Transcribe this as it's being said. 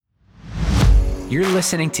You're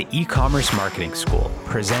listening to E-Commerce Marketing School,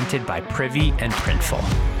 presented by Privy and Printful.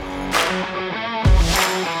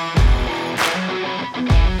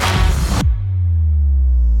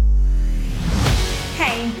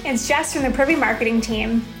 Hey, it's Jess from the Privy Marketing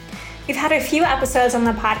team. We've had a few episodes on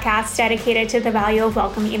the podcast dedicated to the value of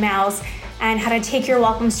welcome emails and how to take your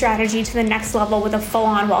welcome strategy to the next level with a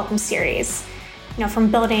full-on welcome series.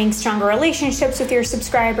 From building stronger relationships with your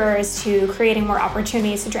subscribers to creating more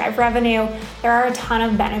opportunities to drive revenue, there are a ton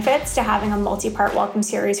of benefits to having a multi-part welcome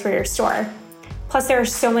series for your store. Plus, there are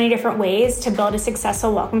so many different ways to build a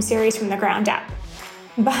successful welcome series from the ground up.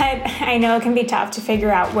 But I know it can be tough to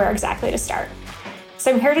figure out where exactly to start.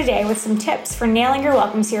 So I'm here today with some tips for nailing your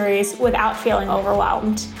welcome series without feeling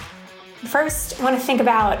overwhelmed. First, I want to think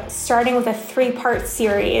about starting with a 3-part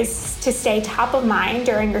series to stay top of mind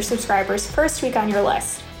during your subscribers' first week on your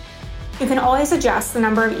list. You can always adjust the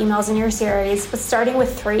number of emails in your series, but starting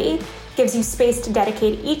with 3 gives you space to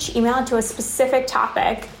dedicate each email to a specific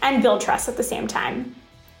topic and build trust at the same time.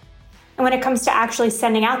 And when it comes to actually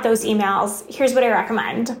sending out those emails, here's what I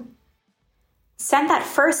recommend. Send that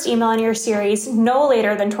first email in your series no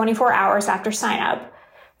later than 24 hours after sign up.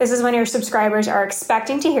 This is when your subscribers are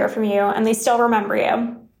expecting to hear from you and they still remember you.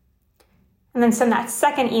 And then send that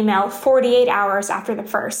second email 48 hours after the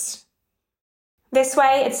first. This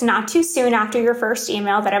way, it's not too soon after your first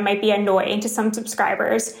email that it might be annoying to some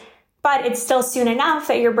subscribers, but it's still soon enough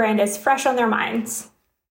that your brand is fresh on their minds.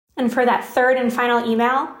 And for that third and final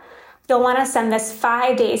email, you'll want to send this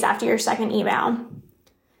 5 days after your second email.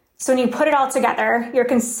 So when you put it all together, you're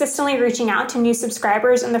consistently reaching out to new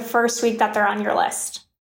subscribers in the first week that they're on your list.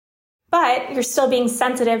 But you're still being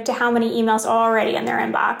sensitive to how many emails are already in their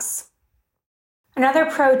inbox. Another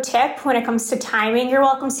pro tip when it comes to timing your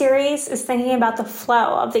welcome series is thinking about the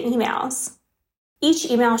flow of the emails.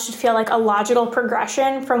 Each email should feel like a logical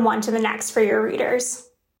progression from one to the next for your readers.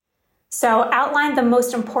 So outline the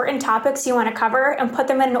most important topics you want to cover and put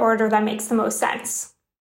them in an order that makes the most sense.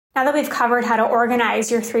 Now that we've covered how to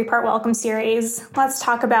organize your 3-part welcome series, let's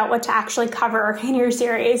talk about what to actually cover in your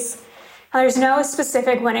series. Now, there's no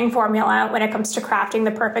specific winning formula when it comes to crafting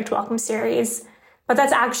the perfect welcome series, but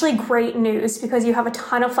that's actually great news because you have a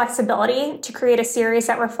ton of flexibility to create a series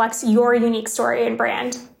that reflects your unique story and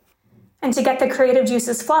brand. And to get the creative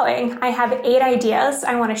juices flowing, I have 8 ideas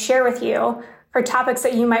I want to share with you for topics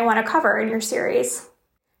that you might want to cover in your series.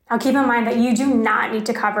 Now, keep in mind that you do not need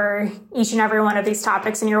to cover each and every one of these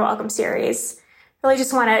topics in your welcome series. Really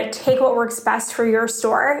just want to take what works best for your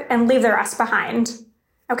store and leave the rest behind.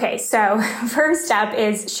 Okay, so first step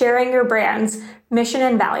is sharing your brand's mission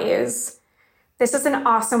and values. This is an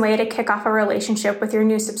awesome way to kick off a relationship with your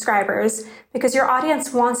new subscribers because your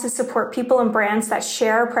audience wants to support people and brands that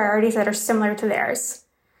share priorities that are similar to theirs.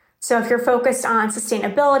 So if you're focused on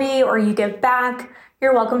sustainability or you give back,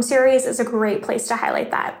 your welcome series is a great place to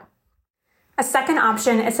highlight that. A second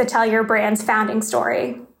option is to tell your brand's founding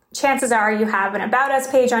story. Chances are you have an About Us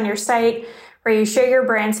page on your site where you share your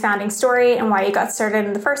brand's founding story and why you got started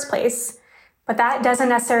in the first place. But that doesn't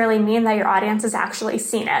necessarily mean that your audience has actually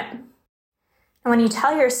seen it. And when you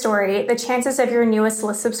tell your story, the chances of your newest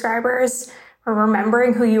list subscribers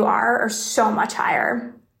remembering who you are so much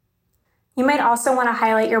higher. You might also want to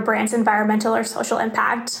highlight your brand's environmental or social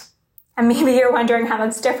impact. And maybe you're wondering how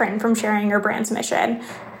that's different from sharing your brand's mission.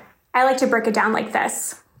 I like to break it down like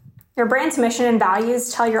this. Your brand's mission and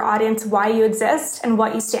values tell your audience why you exist and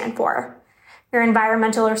what you stand for. Your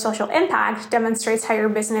environmental or social impact demonstrates how your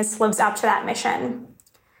business lives up to that mission.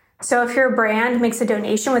 So if your brand makes a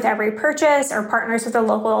donation with every purchase or partners with a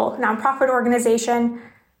local nonprofit organization,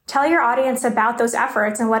 tell your audience about those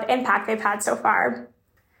efforts and what impact they've had so far.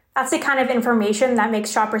 That's the kind of information that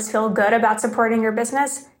makes shoppers feel good about supporting your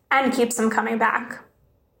business and keeps them coming back.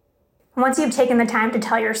 Once you've taken the time to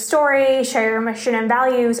tell your story, share your mission and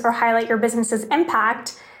values, or highlight your business's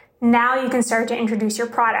impact, now you can start to introduce your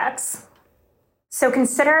products. So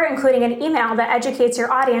consider including an email that educates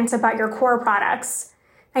your audience about your core products.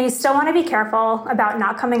 Now, you still want to be careful about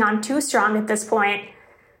not coming on too strong at this point.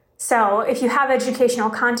 So if you have educational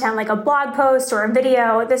content like a blog post or a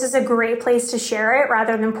video, this is a great place to share it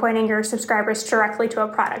rather than pointing your subscribers directly to a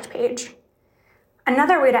product page.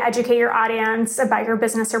 Another way to educate your audience about your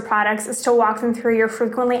business or products is to walk them through your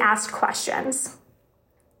frequently asked questions.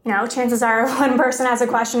 Chances are if one person has a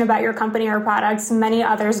question about your company or products, many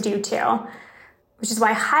others do too. Which is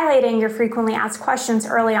why highlighting your frequently asked questions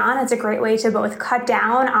early on is a great way to both cut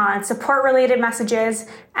down on support-related messages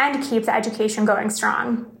and keep the education going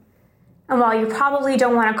strong. And while you probably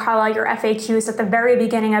don't want to call out your FAQs at the very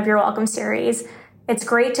beginning of your welcome series, it's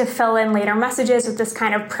great to fill in later messages with this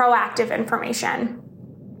kind of proactive information.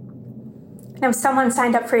 Now, if someone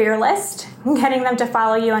signed up for your list, getting them to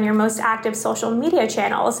follow you on your most active social media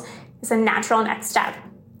channels is a natural next step.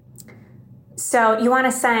 So you want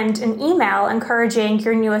to send an email encouraging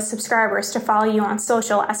your newest subscribers to follow you on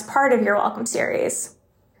social as part of your welcome series.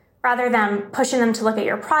 Rather than pushing them to look at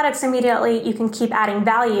your products immediately, you can keep adding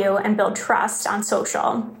value and build trust on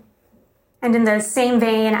social. And in the same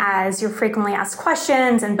vein as your frequently asked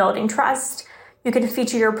questions and building trust, you can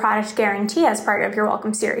feature your product guarantee as part of your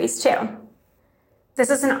welcome series too. This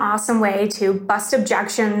is an awesome way to bust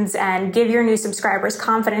objections and give your new subscribers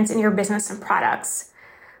confidence in your business and products.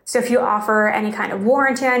 So if you offer any kind of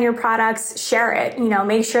warranty on your products, share it.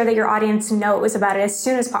 Make sure that your audience knows about it as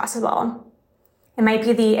soon as possible. It might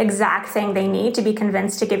be the exact thing they need to be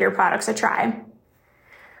convinced to give your products a try.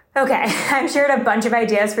 Okay, I've shared a bunch of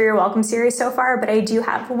ideas for your welcome series so far, but I do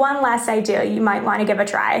have one last idea you might want to give a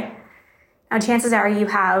try. Now, chances are you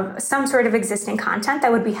have some sort of existing content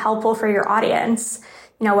that would be helpful for your audience.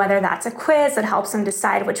 Whether that's a quiz that helps them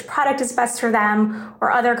decide which product is best for them,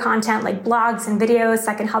 or other content like blogs and videos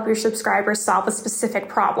that can help your subscribers solve a specific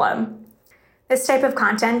problem. This type of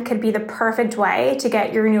content could be the perfect way to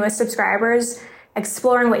get your newest subscribers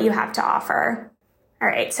exploring what you have to offer. All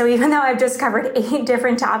right, so even though I've just covered 8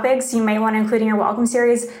 different topics you might want to include in your welcome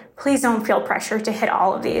series, please don't feel pressure to hit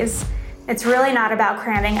all of these. It's really not about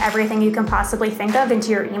cramming everything you can possibly think of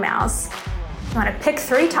into your emails. You want to pick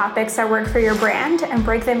 3 topics that work for your brand and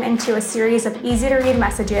break them into a series of easy-to-read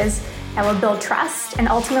messages that will build trust and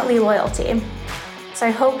ultimately loyalty. So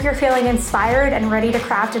I hope you're feeling inspired and ready to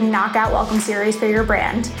craft a knockout welcome series for your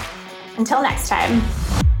brand. Until next time.